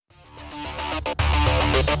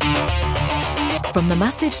From the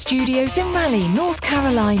massive studios in Raleigh, North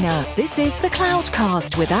Carolina, this is the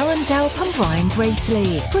Cloudcast with Aaron Delp and Brian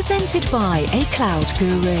Gracely, presented by A Cloud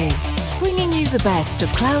Guru, bringing you the best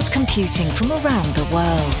of cloud computing from around the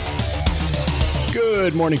world.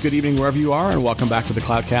 Good morning, good evening, wherever you are, and welcome back to the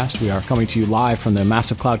Cloudcast. We are coming to you live from the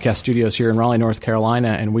massive Cloudcast studios here in Raleigh, North Carolina,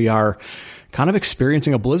 and we are kind of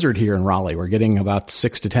experiencing a blizzard here in Raleigh. We're getting about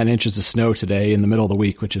 6 to 10 inches of snow today in the middle of the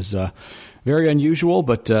week, which is very unusual,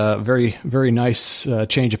 but very, very nice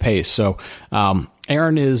change of pace. So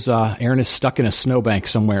Aaron is stuck in a snowbank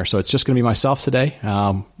somewhere, so it's just going to be myself today.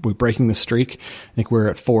 We're breaking the streak. I think we're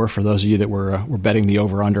at 4 for those of you that were betting the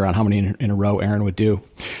over-under on how many in a row Aaron would do.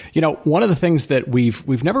 You know, one of the things that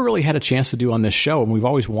we've never really had a chance to do on this show, and we've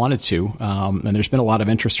always wanted to, and there's been a lot of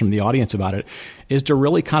interest from the audience about it, is to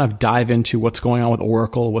really kind of dive into what's going on with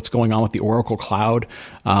Oracle, what's going on with the Oracle Cloud.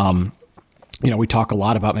 You know, we talk a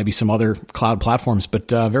lot about maybe some other cloud platforms,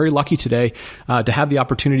 but very lucky today to have the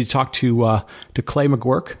opportunity to talk to Clay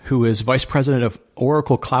McGuirk, who is Vice President of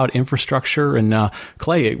Oracle Cloud Infrastructure. And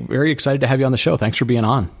Clay, very excited to have you on the show. Thanks for being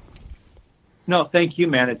on. No, thank you,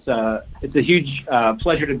 man. It's a huge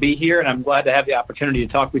pleasure to be here, and I'm glad to have the opportunity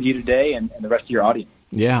to talk with you today and the rest of your audience.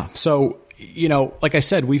 Yeah. So, you know, like I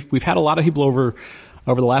said, we've had a lot of people over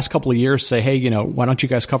the last couple of years say, hey, you know, why don't you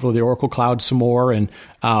guys cover the Oracle Cloud some more? And,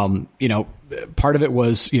 you know, part of it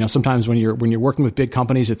was, you know, sometimes when you're working with big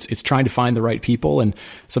companies, it's trying to find the right people, and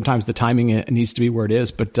sometimes the timing needs to be where it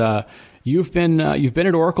is. But you've been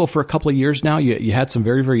at Oracle for a couple of years now. You had some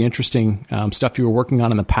very, very interesting stuff you were working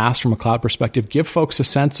on in the past from a cloud perspective. Give folks a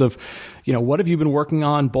sense of, you know, what have you been working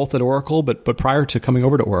on both at Oracle, but prior to coming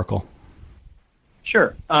over to Oracle?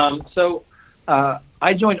 Sure.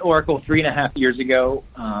 I joined Oracle 3.5 years ago.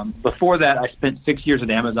 Before that, I spent 6 years at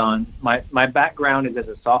Amazon. My background is as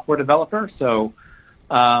a software developer, so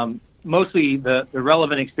mostly the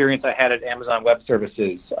relevant experience I had at Amazon Web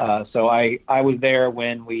Services. So I was there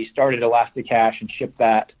when we started Elasticache and shipped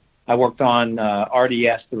that. I worked on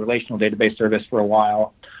RDS, the relational database service, for a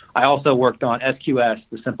while. I also worked on SQS,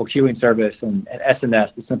 the simple queuing service, and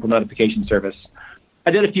SNS, the simple notification service.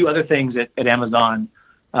 I did a few other things at Amazon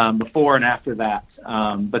before and after that.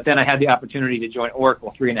 But then I had the opportunity to join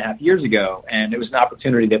Oracle 3.5 years ago, and it was an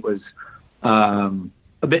opportunity that was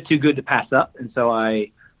a bit too good to pass up. And so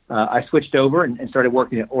I switched over and started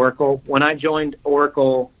working at Oracle. When I joined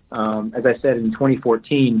Oracle, as I said, in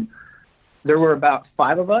 2014, there were about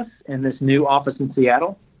 5 of us in this new office in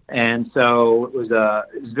Seattle. And so it was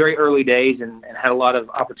very early days and had a lot of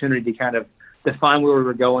opportunity to kind of define where we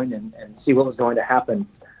were going and see what was going to happen.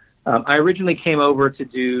 I originally came over to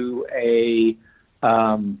do at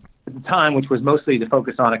the time, which was mostly to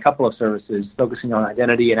focus on a couple of services, focusing on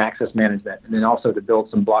identity and access management, and then also to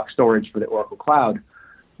build some block storage for the Oracle Cloud.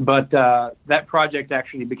 But that project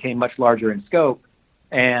actually became much larger in scope,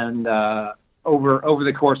 and over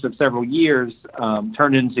the course of several years,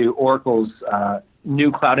 turned into Oracle's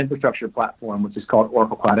new cloud infrastructure platform, which is called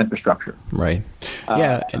Oracle Cloud Infrastructure. Right.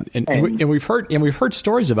 Yeah, and we've heard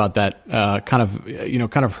stories about that. Kind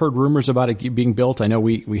of heard rumors about it being built. I know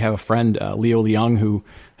we have a friend, Leo Leung, who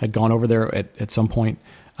had gone over there at some point.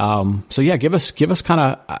 So yeah, give us kind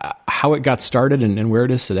of how it got started and where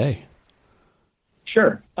it is today.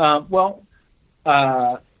 Sure.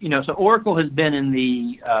 So Oracle has been in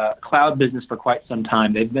the cloud business for quite some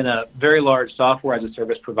time. They've been a very large software as a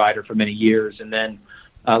service provider for many years. And then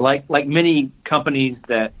like many companies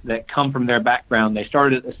that come from their background, they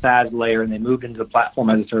started at the SaaS layer and they moved into the platform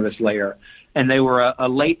as a service layer. And they were a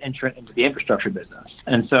late entrant into the infrastructure business.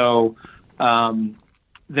 And so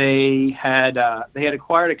they had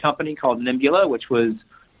acquired a company called Nimbula, which was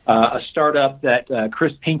a startup that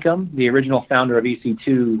Chris Pinkham, the original founder of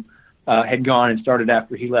EC2, had gone and started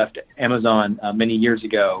after he left Amazon many years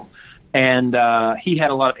ago. And he had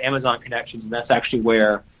a lot of Amazon connections, and that's actually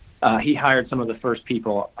where he hired some of the first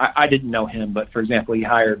people. I didn't know him, but, for example, he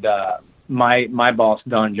hired my boss,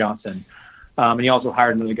 Don Johnson, and he also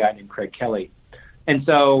hired another guy named Craig Kelly. And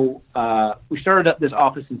so we started up this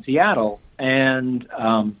office in Seattle, and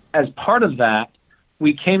as part of that,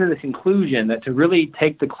 we came to the conclusion that to really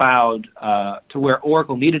take the cloud to where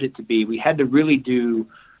Oracle needed it to be, we had to really do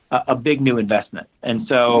a big new investment. And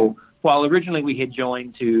so while originally we had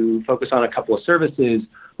joined to focus on a couple of services,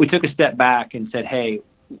 we took a step back and said, hey,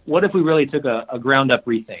 what if we really took a ground-up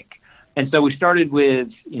rethink? And so we started with,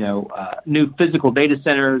 new physical data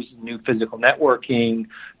centers, new physical networking,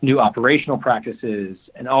 new operational practices,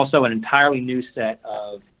 and also an entirely new set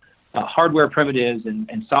of hardware primitives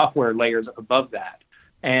and software layers up above that.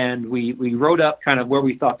 And we wrote up kind of where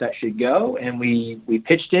we thought that should go, and we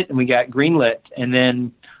pitched it, and we got greenlit. And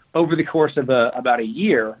then over the course of about a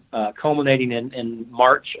year, culminating in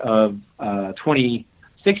March of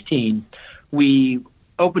 2016, we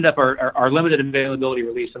opened up our limited availability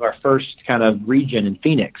release of our first kind of region in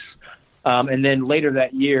Phoenix. And then later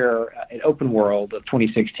that year, at Open World of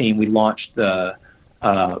 2016, we launched the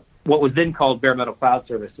what was then called Bare Metal Cloud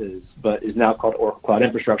Services, but is now called Oracle Cloud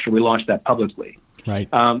Infrastructure. We launched that publicly. Right.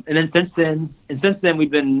 And then since then,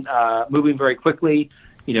 we've been moving very quickly.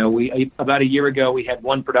 We about a year ago we had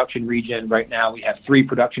one production region. Right now we have 3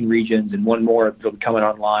 production regions and one more that'll be coming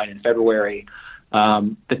online in February.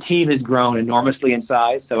 The team has grown enormously in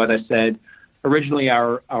size. So as I said, originally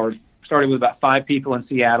our started with about 5 people in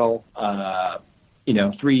Seattle,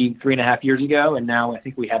 3.5 years ago, and now I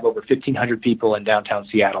think we have over 1,500 people in downtown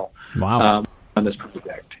Seattle. Wow. On this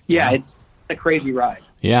project. Yeah, wow. It's a crazy ride.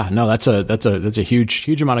 Yeah, no, that's a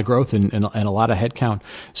huge amount of growth and a lot of headcount.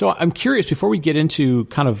 So I'm curious, before we get into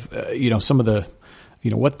kind of some of the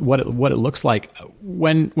what it looks like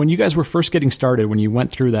when you guys were first getting started, when you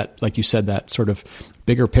went through that, like you said, that sort of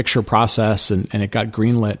bigger picture process and it got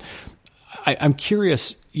greenlit. I'm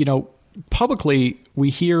curious, publicly, we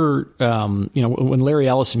hear, when Larry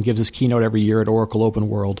Ellison gives his keynote every year at Oracle Open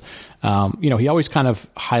World, he always kind of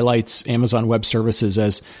highlights Amazon Web Services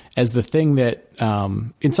as the thing that,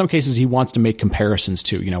 in some cases, he wants to make comparisons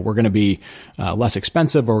to. We're going to be less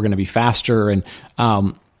expensive, or we're going to be faster, and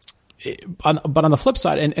but on the flip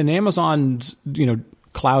side, and Amazon's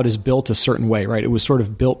cloud is built a certain way, right? It was sort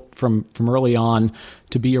of built from early on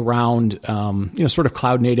to be around, sort of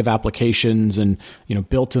cloud native applications and,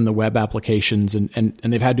 built in the web applications, and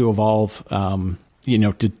they've had to evolve,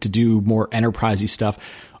 to do more enterprisey stuff.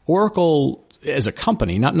 Oracle as a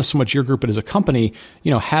company, not so much your group, but as a company,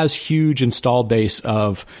 has huge installed base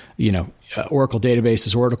of, Oracle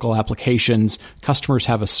databases, Oracle applications. Customers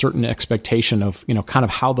have a certain expectation of, kind of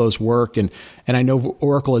how those work. And I know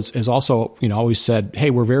Oracle has also, always said, hey,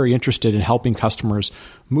 we're very interested in helping customers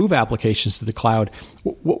move applications to the cloud.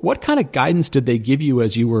 What kind of guidance did they give you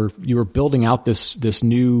as you were building out this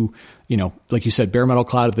new, like you said, bare metal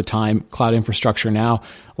cloud at the time, cloud infrastructure now?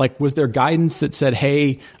 Like, was there guidance that said,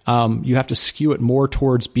 hey, you have to skew it more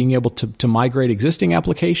towards being able to migrate existing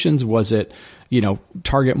applications? Was it,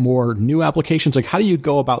 target more new applications? Like, how do you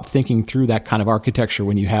go about thinking through that kind of architecture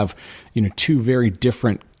when you have, 2 very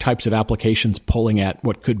different types of applications pulling at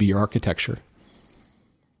what could be your architecture?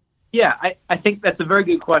 Yeah, I think that's a very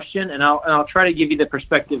good question, and I'll try to give you the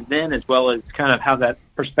perspective then, as well as kind of how that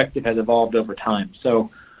perspective has evolved over time. So,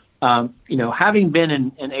 having been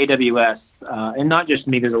in AWS, and not just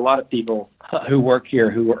me, there's a lot of people who work here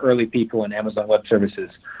who were early people in Amazon Web Services.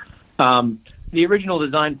 The original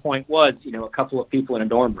design point was, a couple of people in a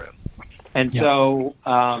dorm room. And so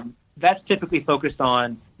that's typically focused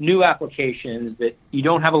on new applications that you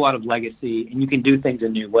don't have a lot of legacy and you can do things a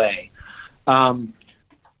new way. The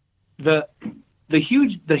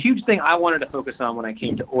huge thing I wanted to focus on when I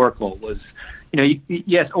came to Oracle was,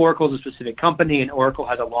 yes, Oracle is a specific company and Oracle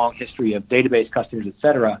has a long history of database customers, et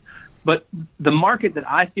cetera. But the market that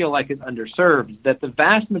I feel like is underserved is that the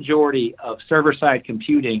vast majority of server-side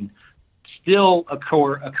computing still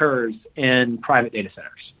occurs in private data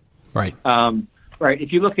centers. Right. Right.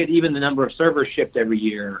 If you look at even the number of servers shipped every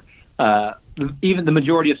year, even the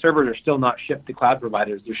majority of servers are still not shipped to cloud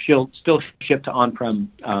providers. They're still shipped to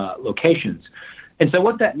on-prem locations. And so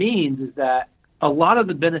what that means is that a lot of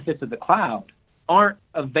the benefits of the cloud aren't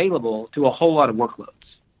available to a whole lot of workloads.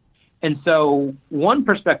 And so one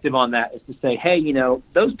perspective on that is to say, hey,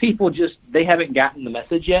 those people they haven't gotten the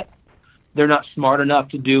message yet. They're not smart enough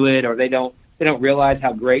to do it, or they don't realize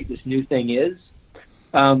how great this new thing is.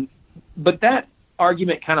 But that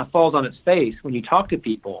argument kind of falls on its face when you talk to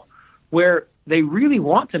people where they really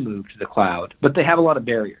want to move to the cloud, but they have a lot of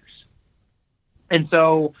barriers. And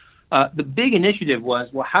so the big initiative was,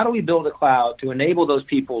 well, how do we build a cloud to enable those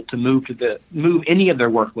people to move any of their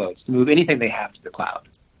workloads, to move anything they have to the cloud?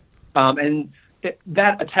 And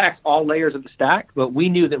that attacks all layers of the stack, but we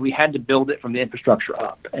knew that we had to build it from the infrastructure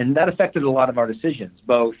up. And that affected a lot of our decisions,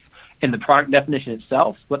 both in the product definition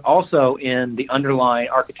itself, but also in the underlying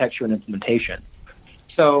architecture and implementation.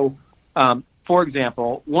 So, for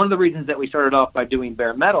example, one of the reasons that we started off by doing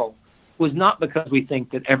bare metal was not because we think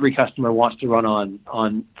that every customer wants to run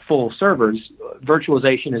on full servers.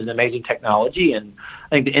 Virtualization is an amazing technology, and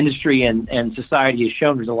I think the industry and society has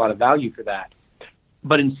shown there's a lot of value for that.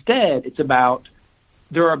 But instead, it's about,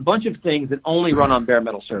 there are a bunch of things that only run on bare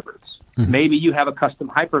metal servers. Mm-hmm. Maybe you have a custom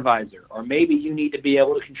hypervisor, or maybe you need to be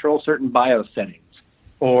able to control certain BIOS settings,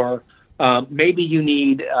 or maybe you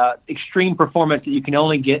need extreme performance that you can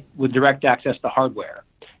only get with direct access to hardware.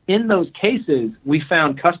 in those cases, we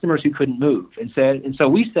found customers who couldn't move, and so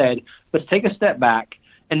we said, let's take a step back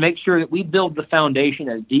and make sure that we build the foundation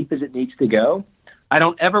as deep as it needs to go. I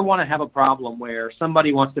don't ever want to have a problem where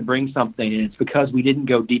somebody wants to bring something and it's because we didn't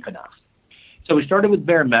go deep enough. So we started with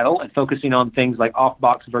bare metal and focusing on things like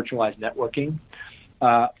off-box virtualized networking.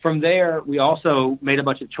 From there, we also made a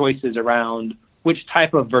bunch of choices around which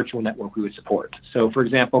type of virtual network we would support. So, for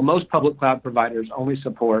example, most public cloud providers only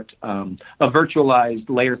support a virtualized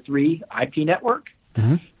layer 3 IP network.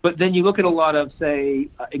 Mm-hmm. But then you look at a lot of, say,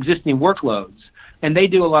 existing workloads, and they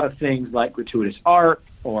do a lot of things like gratuitous ARP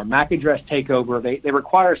or MAC address takeover. They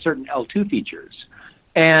require certain L2 features.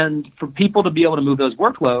 And for people to be able to move those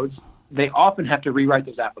workloads, they often have to rewrite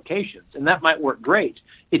those applications. And that might work great.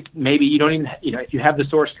 Maybe you don't even, if you have the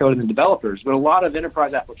source code and the developers, but a lot of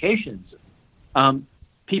enterprise applications,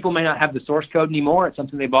 people may not have the source code anymore. It's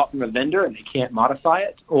something they bought from a vendor and they can't modify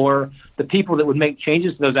it, or the people that would make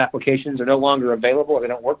changes to those applications are no longer available or they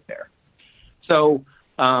don't work there. So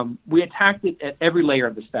we attacked it at every layer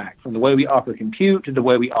of the stack, from the way we offer compute to the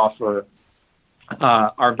way we offer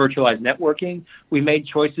our virtualized networking. We made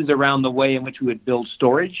choices around the way in which we would build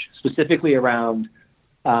storage, specifically around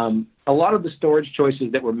a lot of the storage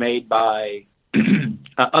choices that were made by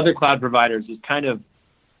other cloud providers is kind of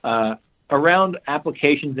around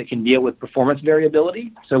applications that can deal with performance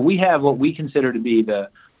variability. So we have what we consider to be the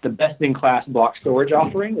best-in-class block storage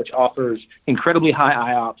offering, which offers incredibly high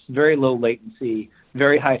IOPS, very low latency,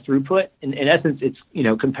 very high throughput. In essence, it's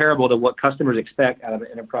comparable to what customers expect out of an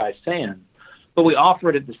enterprise SAN. But we offer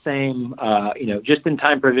it at the same,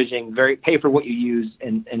 just-in-time provisioning, very pay for what you use,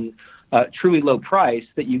 and truly low price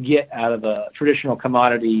that you get out of a traditional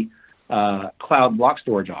commodity cloud block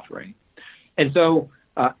storage offering. And so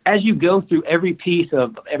as you go through every piece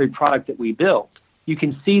of every product that we built, you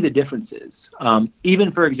can see the differences.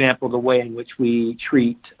 Even, for example, the way in which we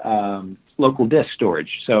treat local disk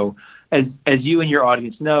storage. So as you and your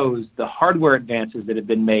audience knows, the hardware advances that have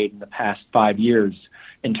been made in the past 5 years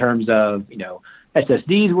in terms of,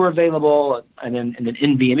 SSDs were available, and then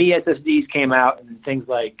NVMe SSDs came out, and things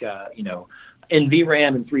like,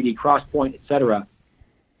 NVRAM and 3D Crosspoint, et cetera.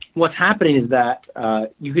 What's happening is that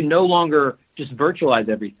you can no longer just virtualize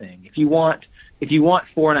everything. If you want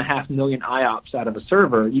 4.5 million IOPS out of a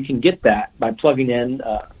server, you can get that by plugging in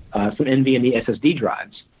some NVMe SSD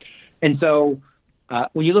drives. And so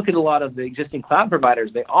when you look at a lot of the existing cloud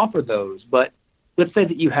providers, they offer those. But let's say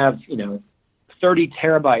that you have 30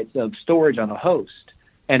 terabytes of storage on a host,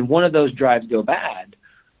 and one of those drives go bad.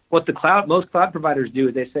 What most cloud providers do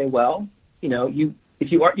is they say, well, you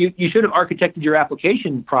should have architected your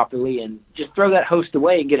application properly and just throw that host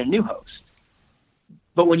away and get a new host.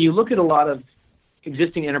 But when you look at a lot of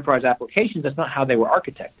existing enterprise applications, that's not how they were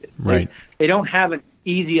architected. Right. They don't have an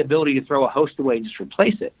easy ability to throw a host away and just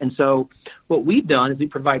replace it. And so what we've done is we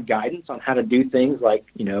provide guidance on how to do things like,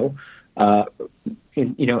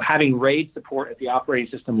 having RAID support at the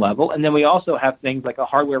operating system level. And then we also have things like a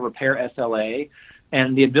hardware repair SLA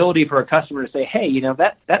and the ability for a customer to say, hey,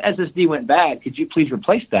 that SSD went bad. Could you please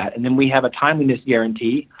replace that? And then we have a timeliness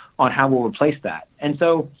guarantee on how we'll replace that. And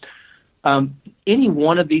so any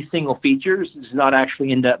one of these single features does not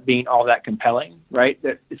actually end up being all that compelling, right?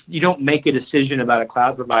 You don't make a decision about a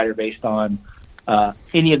cloud provider based on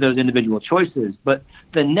any of those individual choices. But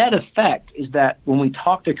the net effect is that when we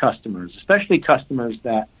talk to customers, especially customers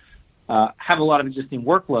that have a lot of existing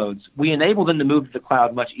workloads, we enable them to move to the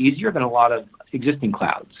cloud much easier than a lot of existing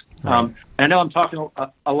clouds. Right. And I know I'm talking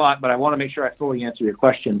a lot, but I want to make sure I fully answer your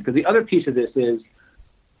question, because the other piece of this is,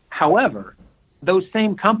 however, those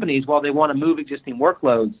same companies, while they want to move existing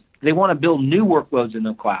workloads, they want to build new workloads in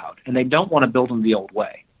the cloud, and they don't want to build them the old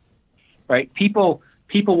way, right? People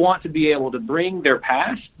want to be able to bring their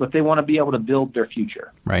past, but they want to be able to build their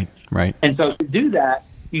future. Right. And so to do that,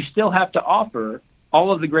 you still have to offer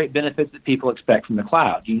all of the great benefits that people expect from the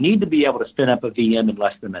cloud. You need to be able to spin up a VM in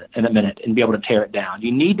less than a minute and be able to tear it down.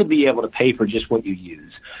 You need to be able to pay for just what you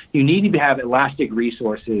use. You need to have elastic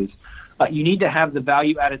resources. You need to have the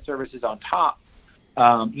value-added services on top.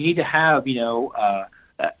 You need to have,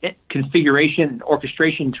 configuration and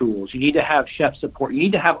orchestration tools. You need to have chef support. You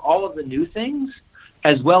need to have all of the new things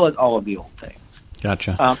as well as all of the old things.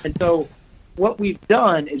 Gotcha. And so what we've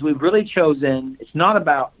done is we've really chosen, it's not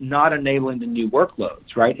about not enabling the new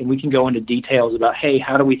workloads, right? And we can go into details about, hey,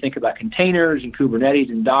 how do we think about containers and Kubernetes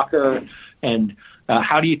and Docker, and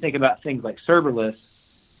how do you think about things like serverless?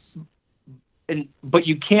 But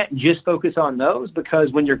you can't just focus on those,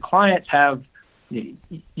 because when your clients have,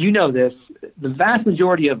 this, the vast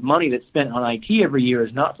majority of money that's spent on IT every year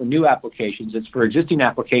is not for new applications. It's for existing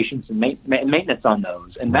applications and maintenance on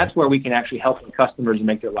those. And that's where we can actually help the customers and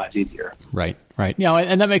make their lives easier. Right. Yeah,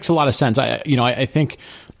 and that makes a lot of sense. I think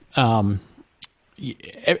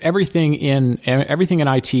everything in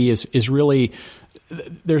IT is really,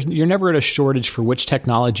 you're never at a shortage for which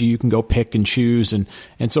technology you can go pick and choose and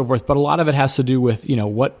so forth. But a lot of it has to do with,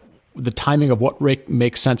 what the timing of what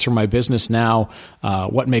makes sense for my business now,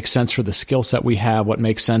 what makes sense for the skill set we have, what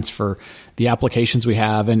makes sense for the applications we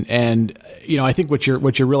have. And I think what you're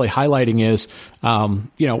really highlighting is,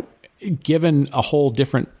 given a whole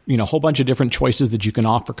bunch of different choices that you can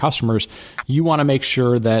offer customers, you want to make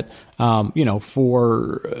sure that,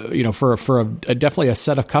 for definitely a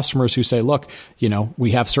set of customers who say, look,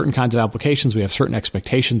 we have certain kinds of applications, we have certain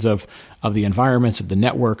expectations of the environments, of the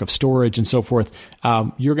network, of storage, and so forth.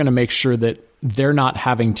 You're going to make sure that they're not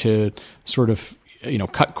having to sort of,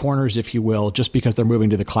 cut corners, if you will, just because they're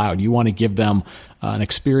moving to the cloud. You want to give them an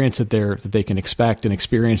experience that they can expect, an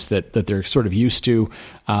experience that they're sort of used to,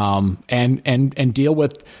 and deal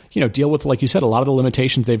with, like you said, a lot of the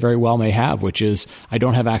limitations they very well may have, which is, I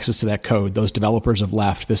don't have access to that code. Those developers have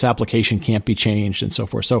left. This application can't be changed, and so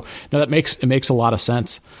forth. So now it makes a lot of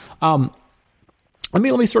sense. Let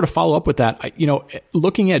me sort of follow up with that.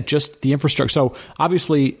 Looking at just the infrastructure. So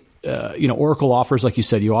obviously, Oracle offers, like you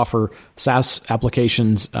said, you offer SaaS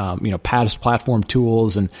applications, PaaS platform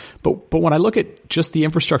tools, but when I look at just the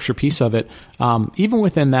infrastructure piece of it, even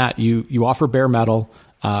within that, you offer bare metal,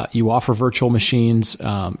 you offer virtual machines,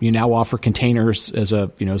 you now offer containers as a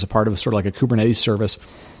part of sort of like a Kubernetes service.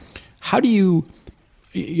 How do you,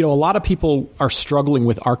 a lot of people are struggling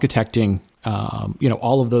with architecting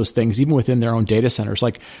all of those things, even within their own data centers.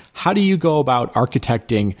 Like, how do you go about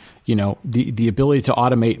architecting, the ability to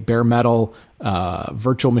automate bare metal,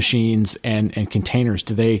 virtual machines and containers?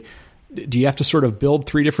 Do you have to sort of build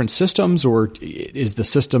 3 different systems, or is the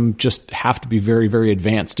system just have to be very, very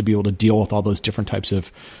advanced to be able to deal with all those different types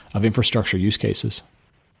of infrastructure use cases?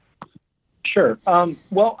 Sure.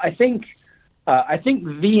 Well, I think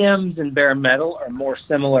VMs and bare metal are more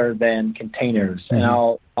similar than containers, and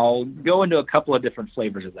I'll go into a couple of different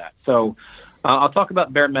flavors of that. So I'll talk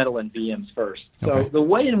about bare metal and VMs first. So the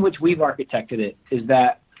way in which we've architected it is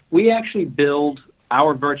that we actually build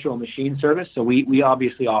our virtual machine service. So we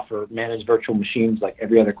obviously offer managed virtual machines like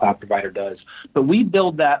every other cloud provider does, but we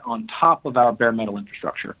build that on top of our bare metal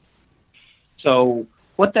infrastructure. So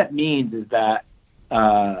what that means is that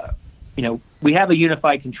we have a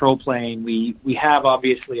unified control plane. We have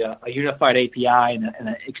obviously a unified API and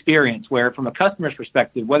an experience where, from a customer's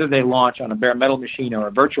perspective, whether they launch on a bare metal machine or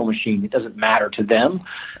a virtual machine, it doesn't matter to them.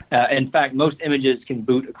 In fact, most images can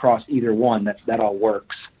boot across either one. That all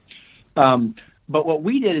works. But what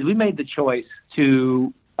we did is we made the choice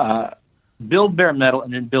to build bare metal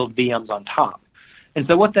and then build VMs on top. And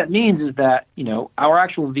so what that means is that our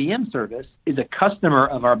actual VM service is a customer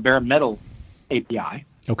of our bare metal API.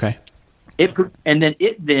 Okay. And then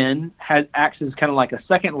it acts as kind of like a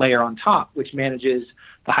second layer on top, which manages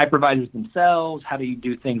the hypervisors themselves. How do you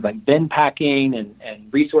do things like bin packing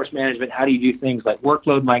and resource management? How do you do things like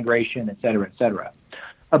workload migration, et cetera, et cetera?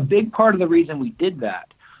 A big part of the reason we did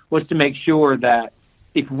that was to make sure that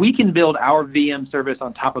if we can build our VM service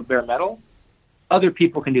on top of bare metal, other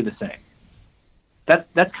people can do the same.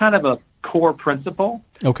 That's kind of a core principle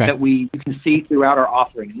that we can see throughout our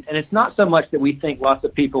offering. And it's not so much that we think lots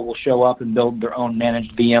of people will show up and build their own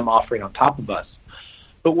managed VM offering on top of us.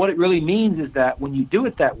 But what it really means is that when you do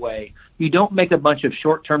it that way, you don't make a bunch of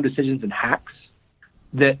short-term decisions and hacks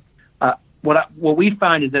that what we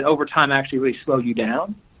find is that over time actually really slow you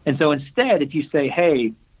down. And so instead, if you say,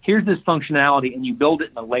 hey, here's this functionality, and you build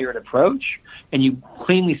it in a layered approach, and you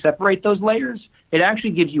cleanly separate those layers, it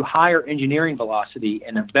actually gives you higher engineering velocity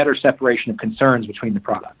and a better separation of concerns between the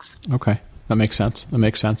products. Okay. That makes sense.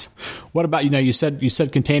 What about, you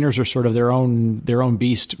said containers are sort of their own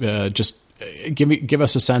beast. Just give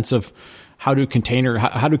us a sense of how do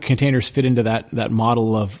containers fit into that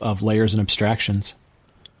model of layers and abstractions?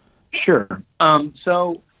 Sure.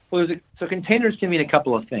 So containers can mean a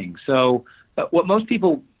couple of things. So what most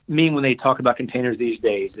people mean when they talk about containers these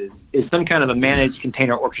days is some kind of a managed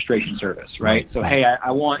container orchestration service, right? So, hey,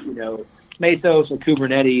 I want, Mesos or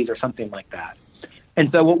Kubernetes or something like that.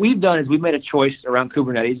 And so what we've done is we've made a choice around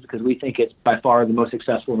Kubernetes because we think it's by far the most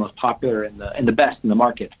successful, most popular, and the best in the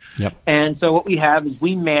market. Yep. And so what we have is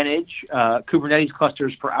we manage Kubernetes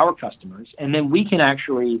clusters for our customers, and then we can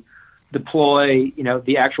actually deploy,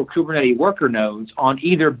 the actual Kubernetes worker nodes on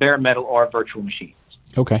either bare metal or virtual machines.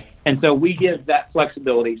 Okay. And so we give that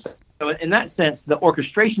flexibility. So in that sense, the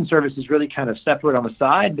orchestration service is really kind of separate on the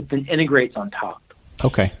side, but then integrates on top.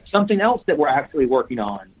 Okay. Something else that we're actually working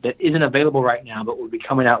on that isn't available right now, but will be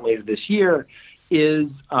coming out later this year, is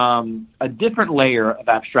a different layer of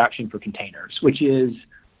abstraction for containers, which is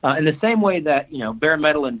in the same way that, bare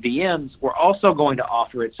metal and VMs, we're also going to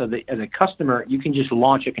offer it so that as a customer, you can just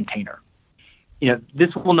launch a container. This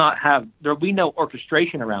will not have, there will be no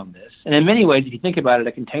orchestration around this. And in many ways, if you think about it,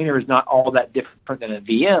 a container is not all that different than a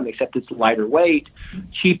VM, except it's lighter weight,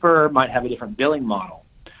 cheaper, might have a different billing model.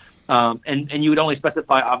 And you would only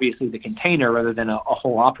specify, obviously, the container rather than a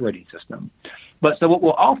whole operating system. But so what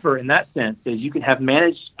we'll offer in that sense is you can have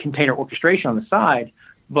managed container orchestration on the side,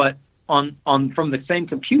 but on from the same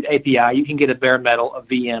compute API, you can get a bare metal, a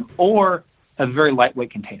VM, or a very lightweight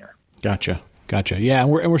container. Gotcha. Yeah, and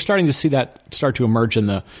we're starting to see that start to emerge in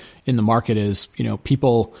the market. Is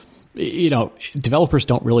people, developers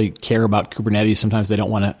don't really care about Kubernetes. Sometimes they don't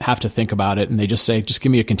want to have to think about it, and they just say, just give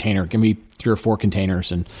me a container, give me 3 or 4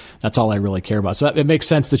 containers, and that's all I really care about. So it makes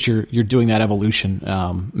sense that you're doing that evolution.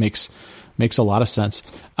 Makes a lot of sense.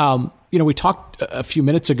 We talked a few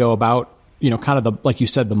minutes ago about kind of like you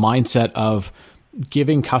said, the mindset of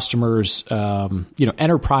giving customers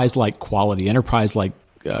enterprise-like quality, enterprise-like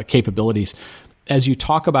capabilities. As you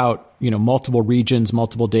talk about, multiple regions,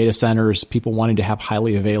 multiple data centers, people wanting to have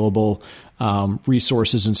highly available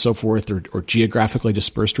resources and so forth, or geographically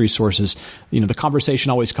dispersed resources, the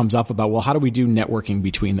conversation always comes up about, well, how do we do networking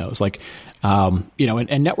between those? And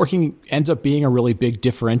networking ends up being a really big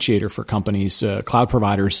differentiator for companies, cloud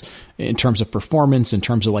providers, in terms of performance, in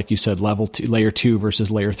terms of, like you said, layer 2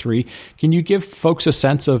 versus layer 3. Can you give folks a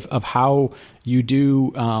sense of how you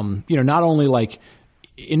do, not only like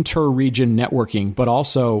inter-region networking, but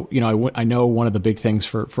also, I know one of the big things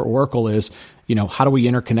for Oracle is, how do we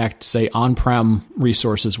interconnect, say, on-prem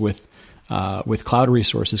resources with cloud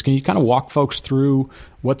resources? Can you kind of walk folks through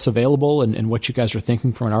what's available and what you guys are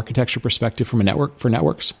thinking from an architecture perspective for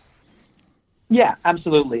networks? Yeah,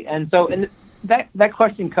 absolutely. And so, that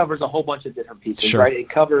question covers a whole bunch of different pieces, sure. Right? It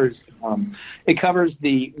covers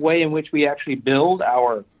the way in which we actually build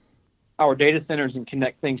our data centers and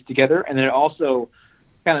connect things together, and then it also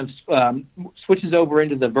kind of switches over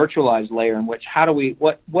into the virtualized layer, in which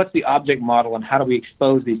what's the object model and how do we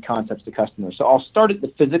expose these concepts to customers. So I'll start at the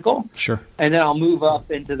physical, sure, and then I'll move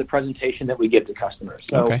up into the presentation that we give to customers.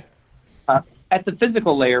 So okay. At the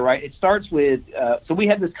physical layer, right, it starts with, so we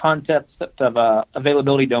have this concept of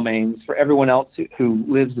availability domains. For everyone else who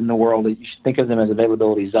lives in the world, you should think of them as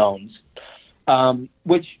availability zones,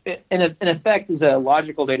 which in effect is a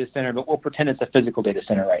logical data center, but we'll pretend it's a physical data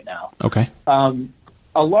center right now. Okay.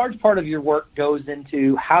 A large part of your work goes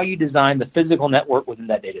into how you design the physical network within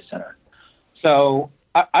that data center. So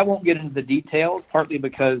I won't get into the details, partly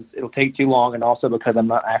because it'll take too long and also because I'm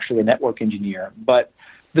not actually a network engineer. But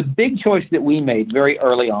the big choice that we made very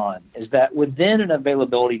early on is that within an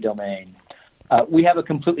availability domain, we have a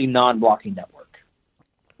completely non-blocking network.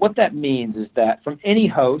 What that means is that from any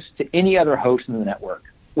host to any other host in the network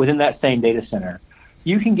within that same data center,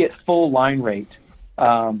 you can get full line rate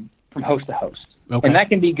from host to host. Okay. And that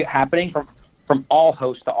can be happening from all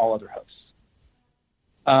hosts to all other hosts.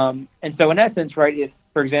 And so in essence, right, if,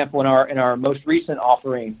 for example, in our most recent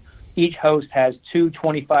offering, each host has 2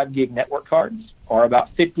 25 gig network cards, or about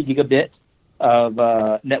 50 gigabit of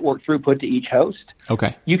network throughput to each host.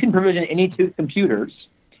 Okay. You can provision any 2 computers,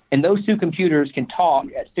 and those 2 computers can talk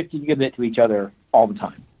at 50 gigabit to each other all the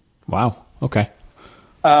time. Wow. Okay.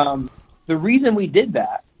 The reason we did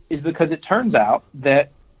that is because it turns out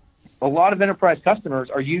that a lot of enterprise customers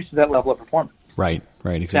are used to that level of performance. Right,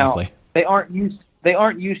 exactly. Now, they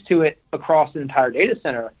aren't used to it across an entire data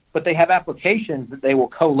center, but they have applications that they will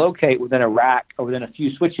co-locate within a rack or within a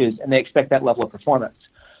few switches, and they expect that level of performance.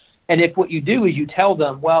 And if what you do is you tell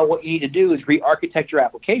them, well, what you need to do is re-architect your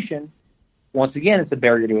application, once again, it's a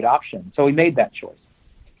barrier to adoption. So we made that choice.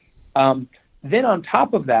 Then on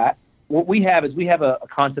top of that, what we have is a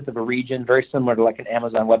concept of a region very similar to like an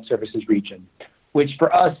Amazon Web Services region, which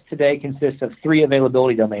for us today consists of 3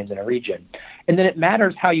 availability domains in a region. And then it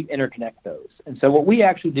matters how you interconnect those. And so what we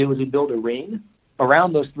actually do is we build a ring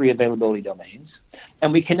around those 3 availability domains,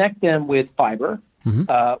 and we connect them with fiber.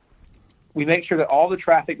 Mm-hmm. We make sure that all the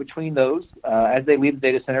traffic between those, as they leave the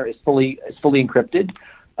data center, is fully encrypted.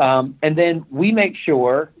 And then we make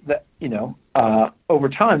sure that, over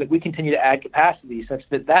time, that we continue to add capacity such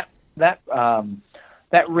that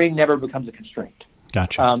ring never becomes a constraint.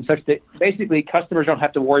 Gotcha. Such that basically customers don't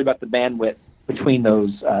have to worry about the bandwidth between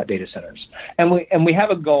those data centers. And we have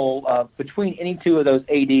a goal of between any 2 of those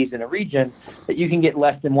ADs in a region that you can get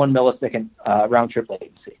less than 1 millisecond round trip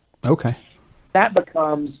latency. Okay. that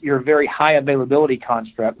becomes your very high availability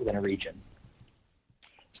construct within a region.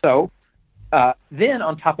 So then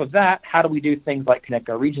on top of that, how do we do things like connect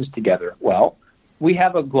our regions together? Well, we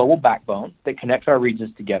have a global backbone that connects our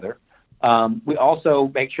regions together. We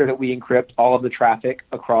also make sure that we encrypt all of the traffic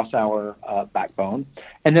across our backbone.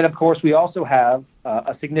 And then, of course, we also have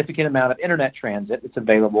a significant amount of internet transit that's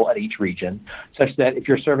available at each region, such that if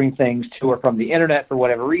you're serving things to or from the internet for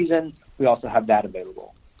whatever reason, we also have that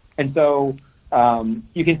available. And so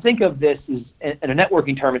you can think of this as, in a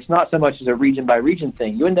networking term, it's not so much as a region-by-region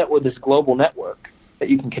thing. You end up with this global network that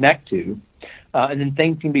you can connect to, and then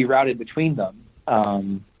things can be routed between them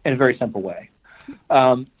in a very simple way.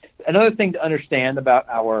 Another thing to understand about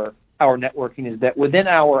our networking is that within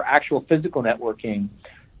our actual physical networking,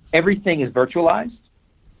 everything is virtualized,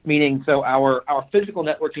 meaning so our physical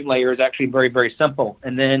networking layer is actually very, very simple.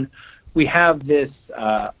 And then we have this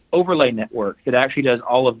overlay network that actually does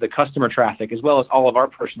all of the customer traffic as well as all of our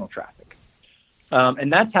personal traffic.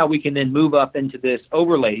 And that's how we can then move up into this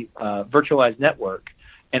overlay virtualized network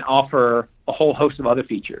and offer a whole host of other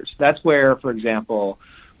features. That's where, for example,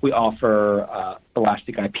 we offer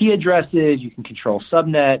elastic IP addresses. You can control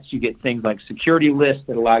subnets. You get things like security lists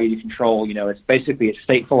that allow you to control, it's basically a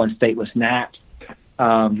stateful and stateless NAT.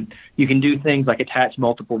 You can do things like attach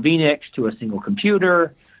multiple VNICs to a single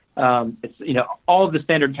computer. It's, all of the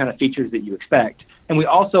standard kind of features that you expect. And we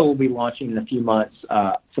also will be launching in a few months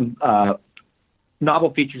some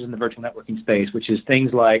novel features in the virtual networking space, which is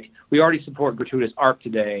things like we already support gratuitous ARP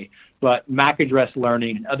today, but MAC address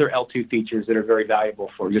learning and other L2 features that are very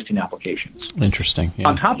valuable for existing applications. Interesting. Yeah.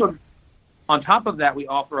 On top of that, we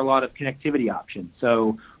offer a lot of connectivity options.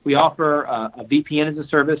 So we offer a VPN as a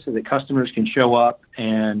service so that customers can show up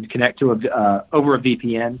and connect to over a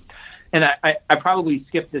VPN. And I probably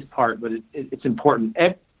skipped this part, but it's important.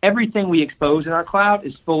 Everything we expose in our cloud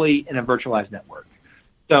is fully in a virtualized network.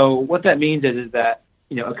 So what that means is that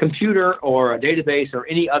a computer or a database or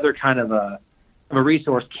any other kind of a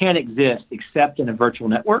resource can't exist except in a virtual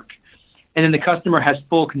network. And then the customer has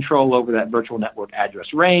full control over that virtual network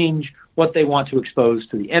address range, what they want to expose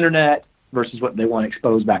to the internet versus what they want to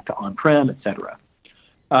expose back to on-prem, et cetera.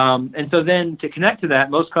 And so then to connect to that,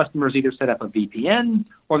 most customers either set up a VPN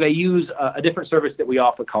or they use a different service that we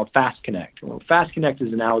offer called Fast Connect. Well, Fast Connect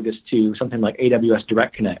is analogous to something like AWS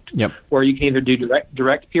Direct Connect, where you can either do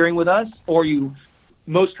direct peering with us or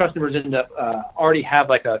most customers end up already have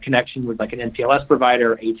like a connection with like an MPLS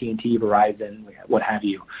provider, AT&T, Verizon, what have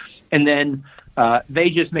you. And then they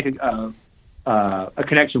just make a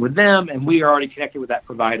connection with them, and we are already connected with that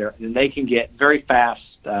provider, and then they can get very fast,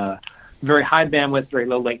 very high bandwidth, very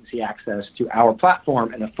low latency access to our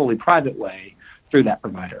platform in a fully private way through that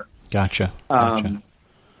provider. Gotcha.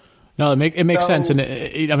 No, it makes sense, and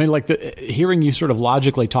hearing you sort of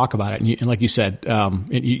logically talk about it, and like you said,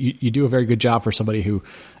 you do a very good job for somebody who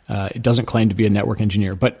doesn't claim to be a network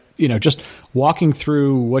engineer. But just walking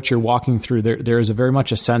through what you're walking through, there is a very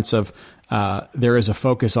much a sense of there is a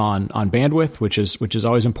focus on bandwidth, which is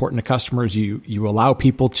always important to customers. You allow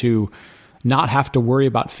people to not have to worry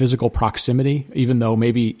about physical proximity, even though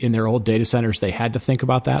maybe in their old data centers they had to think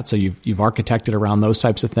about that. So you've architected around those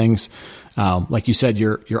types of things. Like you said,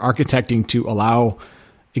 you're architecting to allow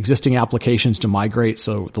existing applications to migrate.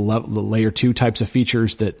 So the layer 2 types of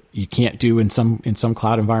features that you can't do in some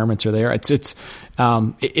cloud environments are there. It's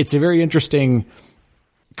a very interesting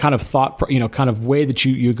kind of thought, kind of way that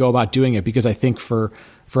you go about doing it, because I think for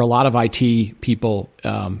a lot of IT people,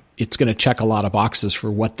 it's going to check a lot of boxes for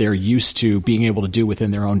what they're used to being able to do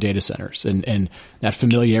within their own data centers. And that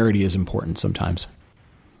familiarity is important sometimes.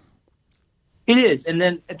 It is. And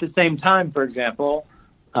then at the same time, for example,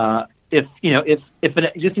 if an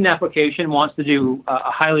existing application wants to do a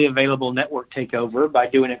highly available network takeover by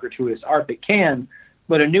doing a gratuitous ARP, it can.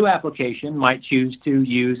 But a new application might choose to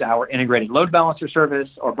use our integrated load balancer service,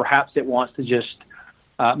 or perhaps it wants to just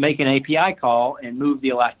make an API call and move the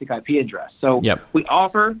elastic IP address. So we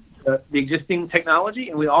offer the existing technology,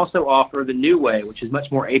 and we also offer the new way, which is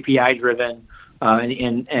much more API driven.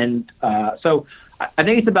 So I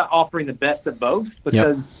think it's about offering the best of both,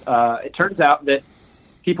 because it turns out that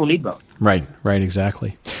people need both. Right,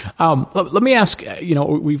 exactly. Let me ask,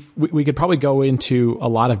 we could probably go into a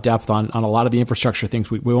lot of depth on a lot of the infrastructure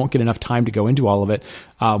things. We won't get enough time to go into all of it.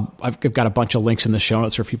 I've got a bunch of links in the show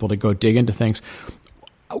notes for people to go dig into things.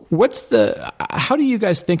 How do you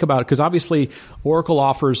guys think about it? Because obviously Oracle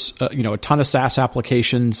offers, a ton of SaaS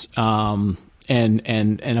applications, and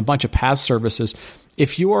a bunch of PaaS services.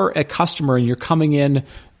 If you're a customer and you're coming in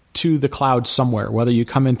to the cloud somewhere, whether you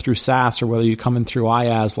come in through SaaS or whether you come in through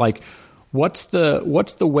IaaS, like what's the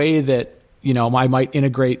way that I might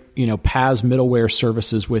integrate, PaaS middleware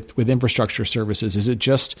services with infrastructure services? Is it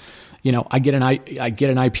just, I get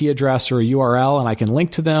an IP address or a URL and I can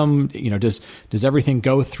link to them? Does everything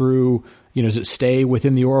go through, does it stay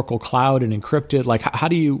within the Oracle Cloud and encrypted? Like, how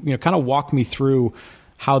do you, kind of walk me through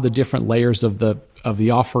how the different layers of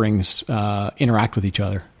the offerings interact with each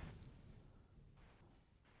other?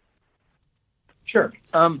 Sure.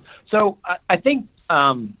 So I think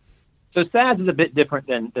so SaaS is a bit different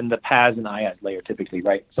than the PaaS and IaaS layer typically,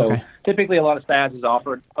 right? So typically a lot of SaaS is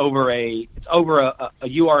offered over a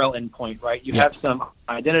URL endpoint, right? You have some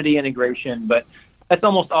identity integration, but that's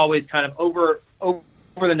almost always kind of over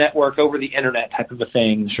the network, over the internet type of a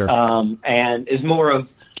thing, and is more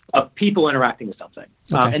of people interacting with something.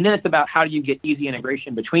 And then it's about how do you get easy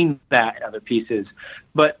integration between that and other pieces.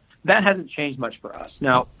 But that hasn't changed much for us.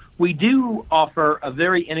 Now, we do offer a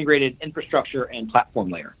very integrated infrastructure and platform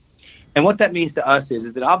layer. And what that means to us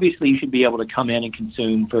is that obviously you should be able to come in and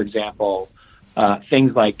consume, for example,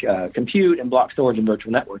 things like compute and block storage and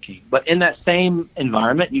virtual networking. But in that same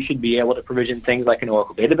environment, you should be able to provision things like an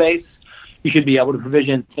Oracle database. You should be able to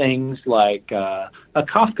provision things like a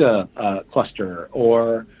Kafka cluster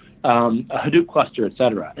or a Hadoop cluster, et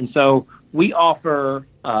cetera. And so we offer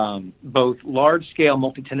both large-scale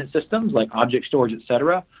multi-tenant systems like object storage, et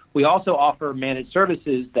cetera. We also offer managed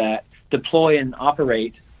services that deploy and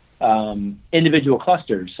operate individual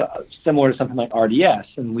clusters, similar to something like RDS,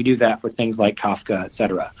 and we do that for things like Kafka, et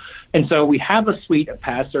cetera. And so we have a suite of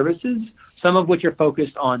PaaS services, some of which are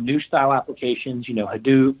focused on new style applications,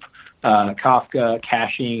 Hadoop, Kafka,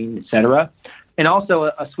 caching, et cetera, and also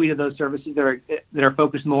a suite of those services that are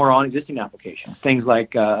focused more on existing applications, things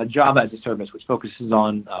like Java as a service, which focuses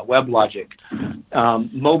on web logic,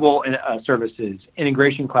 mobile services,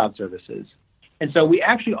 integration cloud services. And so we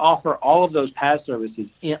actually offer all of those PaaS services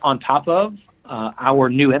on top of our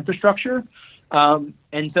new infrastructure.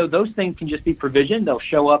 And so those things can just be provisioned. They'll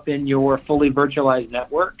show up in your fully virtualized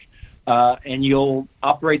network, and you'll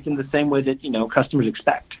operate them the same way that, customers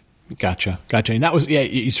expect. Gotcha. And that was,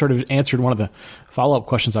 you sort of answered one of the follow-up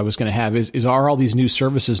questions I was going to have are all these new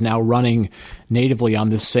services now running natively on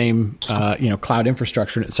this same, cloud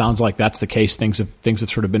infrastructure? And it sounds like that's the case. Things have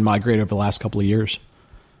sort of been migrated over the last couple of years.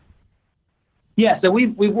 Yeah, so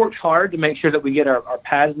we've worked hard to make sure that we get our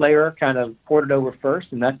PaaS layer kind of ported over first,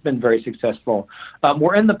 and that's been very successful.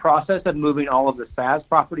 We're in the process of moving all of the SaaS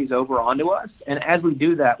properties over onto us, and as we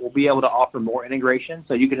do that, we'll be able to offer more integration.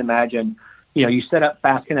 So you can imagine, you set up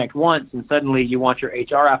Fast Connect once, and suddenly you want your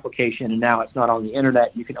HR application, and now it's not on the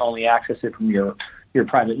internet. You can only access it from your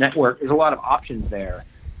private network. There's a lot of options there,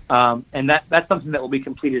 and that's something that will be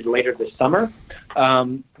completed later this summer.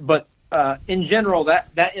 But in general,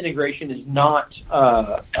 that integration is not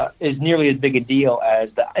is nearly as big a deal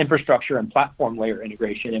as the infrastructure and platform layer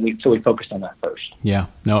integration, and we focused on that first. Yeah,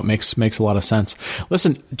 no, it makes a lot of sense.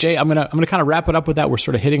 Listen, Jay, I'm gonna kind of wrap it up with that. We're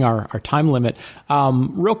sort of hitting our time limit.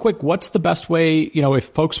 Real quick, what's the best way? If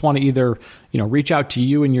folks want to either reach out to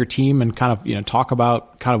you and your team and kind of talk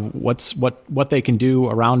about kind of what they can do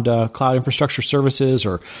around cloud infrastructure services,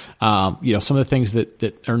 or some of the things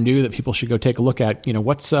that are new that people should go take a look at.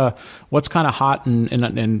 What's kind of hot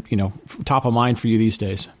and top of mind for you these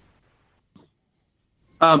days?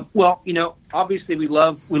 Well, obviously we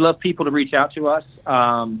love people to reach out to us.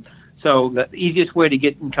 So the easiest way to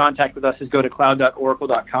get in contact with us is go to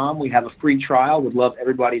cloud.oracle.com. We have a free trial. We'd love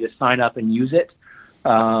everybody to sign up and use it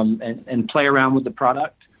and play around with the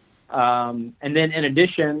product. And then in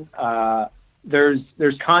addition,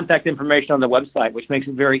 there's contact information on the website, which makes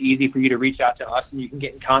it very easy for you to reach out to us, and you can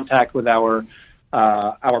get in contact with our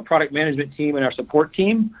product management team and our support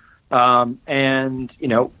team. And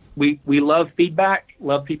we love feedback,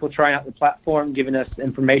 love people trying out the platform, giving us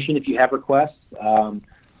information if you have requests.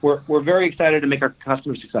 We're very excited to make our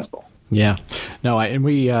customers successful. Yeah, no, and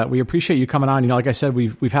we appreciate you coming on. Like I said,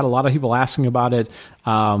 we've had a lot of people asking about it.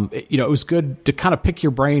 It was good to kind of pick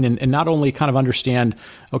your brain and not only kind of understand,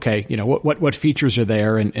 okay, what features are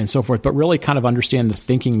there and so forth, but really kind of understand the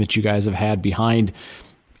thinking that you guys have had behind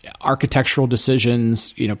architectural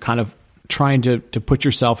decisions, kind of trying to put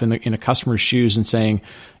yourself in a customer's shoes and saying,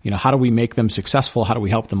 how do we make them successful? How do we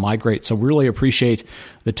help them migrate? So really appreciate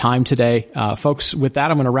the time today. Folks, with that,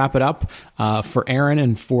 I'm going to wrap it up. For Aaron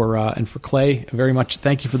and for Clay, very much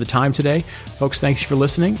thank you for the time today. Folks, thanks for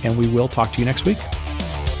listening, and we will talk to you next week.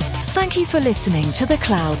 Thank you for listening to the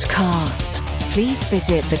Cloudcast. Please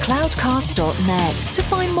visit thecloudcast.net to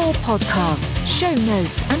find more podcasts, show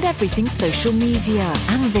notes, and everything social media.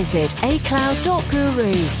 And visit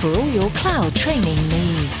acloud.guru for all your cloud training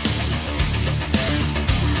needs.